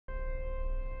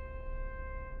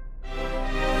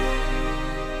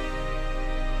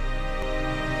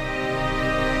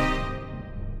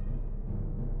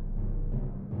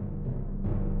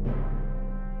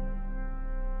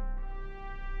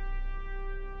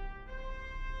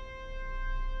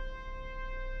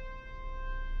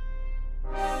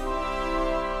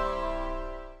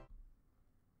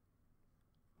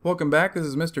Welcome back, this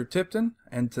is Mr. Tipton,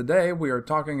 and today we are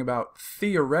talking about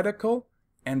theoretical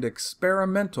and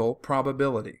experimental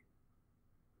probability.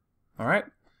 Alright,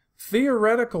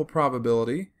 theoretical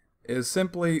probability is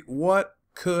simply what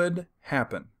could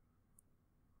happen.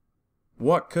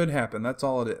 What could happen, that's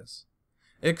all it is.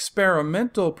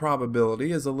 Experimental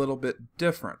probability is a little bit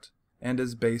different and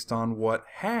is based on what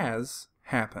has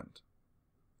happened.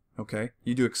 Okay,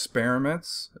 you do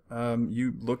experiments,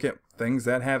 you look at things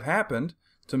that have happened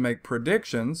to make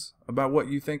predictions about what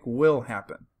you think will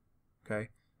happen. Okay?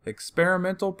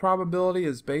 Experimental probability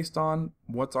is based on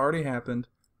what's already happened.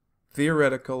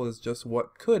 Theoretical is just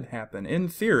what could happen. In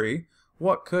theory,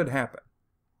 what could happen.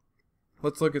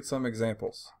 Let's look at some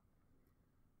examples.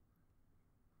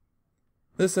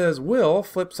 This says, Will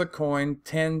flips a coin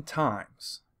 10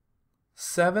 times.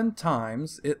 7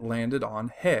 times it landed on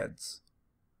heads.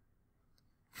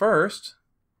 First,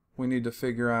 we need to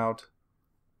figure out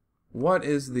what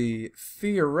is the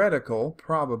theoretical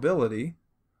probability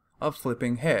of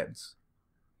flipping heads.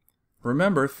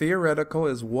 Remember, theoretical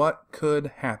is what could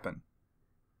happen.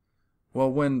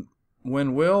 Well, when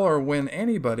Will or when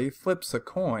anybody flips a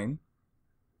coin,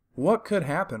 what could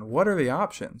happen? What are the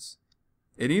options?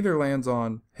 It either lands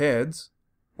on heads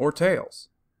or tails.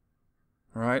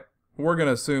 Alright? We're going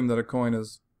to assume that a coin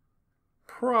is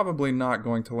probably not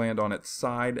going to land on its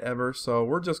side ever, so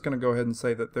we're just going to go ahead and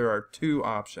say that there are two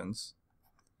options,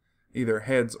 either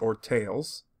heads or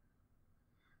tails.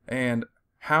 And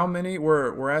how many,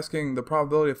 we're asking the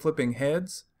probability of flipping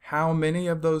heads, how many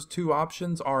of those two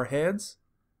options are heads?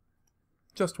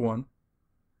 Just one.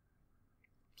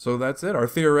 So that's it. Our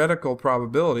theoretical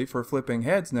probability for flipping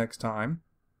heads next time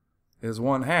is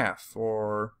 1/2,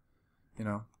 or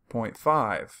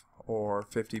 0.5, or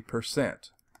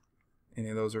 50%.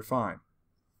 Any of those are fine.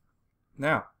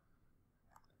 Now,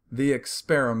 the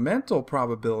experimental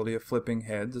probability of flipping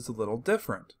heads is a little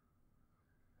different.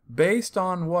 Based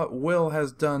on what Will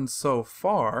has done so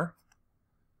far,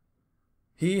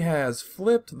 he has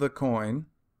flipped the coin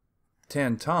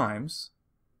 10 times,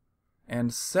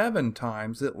 and 7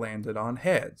 times it landed on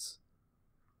heads.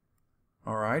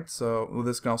 Alright, so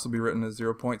this can also be written as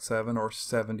 0.7 or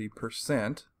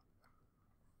 70%.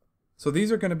 So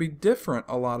these are going to be different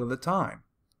a lot of the time.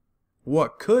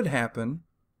 What could happen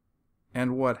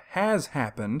and what has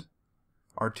happened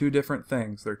are two different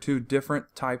things. They're two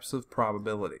different types of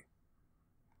probability.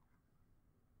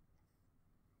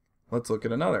 Let's look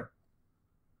at another.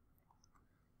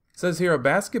 It says here a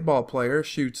basketball player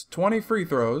shoots 20 free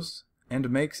throws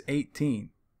and makes 18.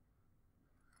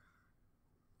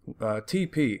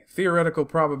 TP, theoretical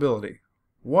probability.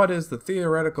 What is the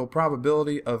theoretical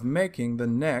probability of making the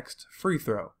next free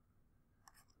throw?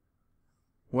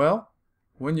 Well,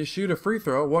 when you shoot a free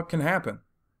throw, what can happen?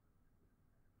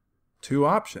 Two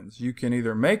options. You can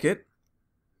either make it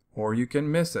or you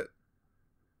can miss it.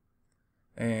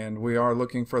 And we are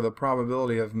looking for the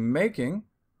probability of making.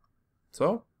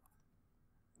 So,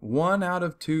 1 out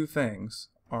of 2 things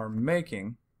are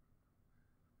making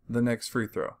the next free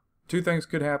throw. 2 things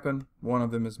could happen, 1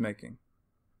 of them is making.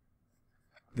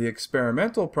 The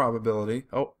experimental probability,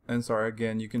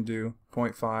 again, you can do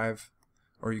 0.5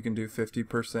 or you can do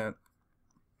 50%.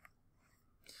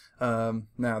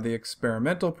 Now, the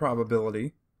experimental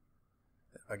probability,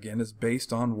 again, is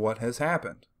based on what has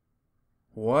happened.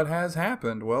 What has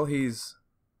happened? Well, he's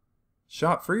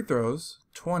shot free throws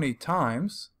 20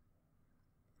 times,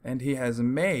 and he has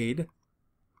made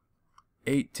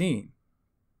 18.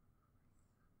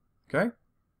 Okay?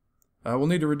 We'll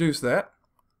need to reduce that,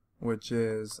 which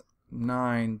is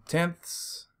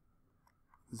 9/10,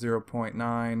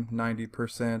 0.9,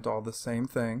 90%, all the same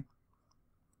thing.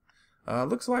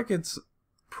 Looks like it's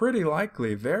pretty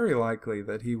likely, very likely,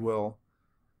 that he will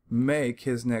make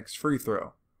his next free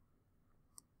throw.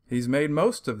 He's made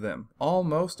most of them,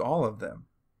 almost all of them.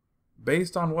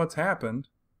 Based on what's happened,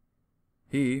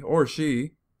 he or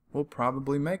she will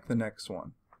probably make the next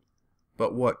one.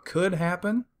 But what could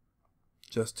happen?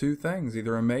 Just 2 things,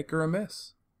 either a make or a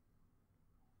miss.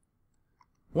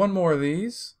 One more of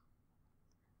these.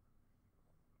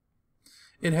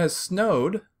 It has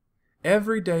snowed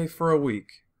every day for a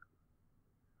week.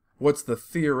 What's the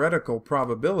theoretical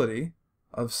probability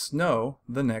of snow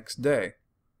the next day?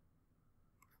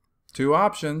 2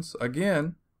 options,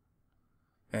 again.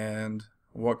 And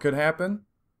what could happen?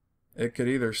 It could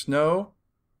either snow,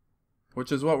 which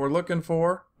is what we're looking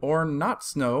for, or not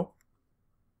snow.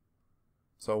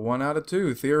 So 1 out of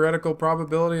 2, theoretical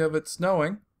probability of it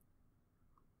snowing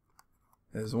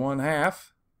is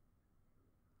 1/2.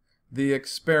 The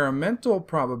experimental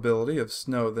probability of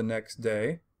snow the next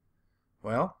day,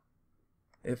 well,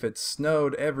 if it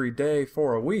snowed every day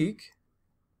for a week,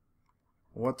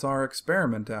 what's our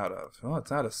experiment out of? Well,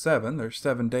 it's out of 7. There's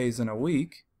 7 days in a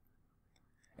week.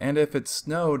 And if it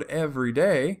snowed every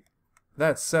day,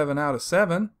 that's 7 out of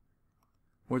 7,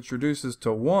 which reduces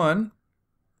to 1,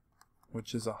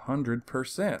 which is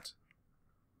 100%.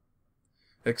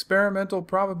 Experimental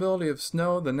probability of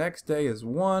snow the next day is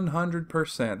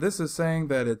 100%. This is saying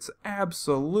that it's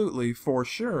absolutely for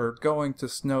sure going to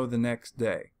snow the next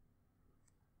day.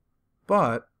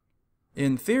 But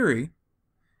in theory,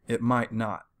 it might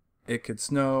not. It could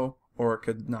snow or it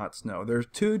could not snow. There's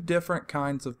 2 different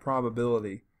kinds of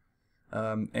probability.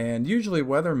 And usually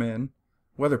weather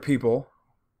people,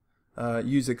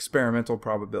 use experimental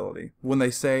probability. When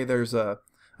they say there's a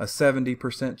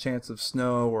 70% chance of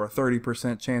snow or a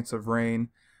 30% chance of rain,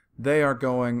 they are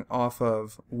going off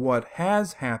of what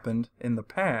has happened in the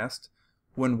past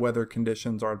when weather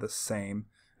conditions are the same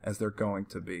as they're going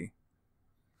to be.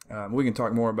 We can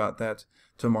talk more about that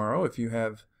tomorrow. If you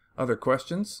have other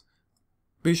questions,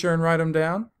 be sure and write them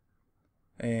down,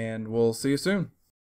 and we'll see you soon.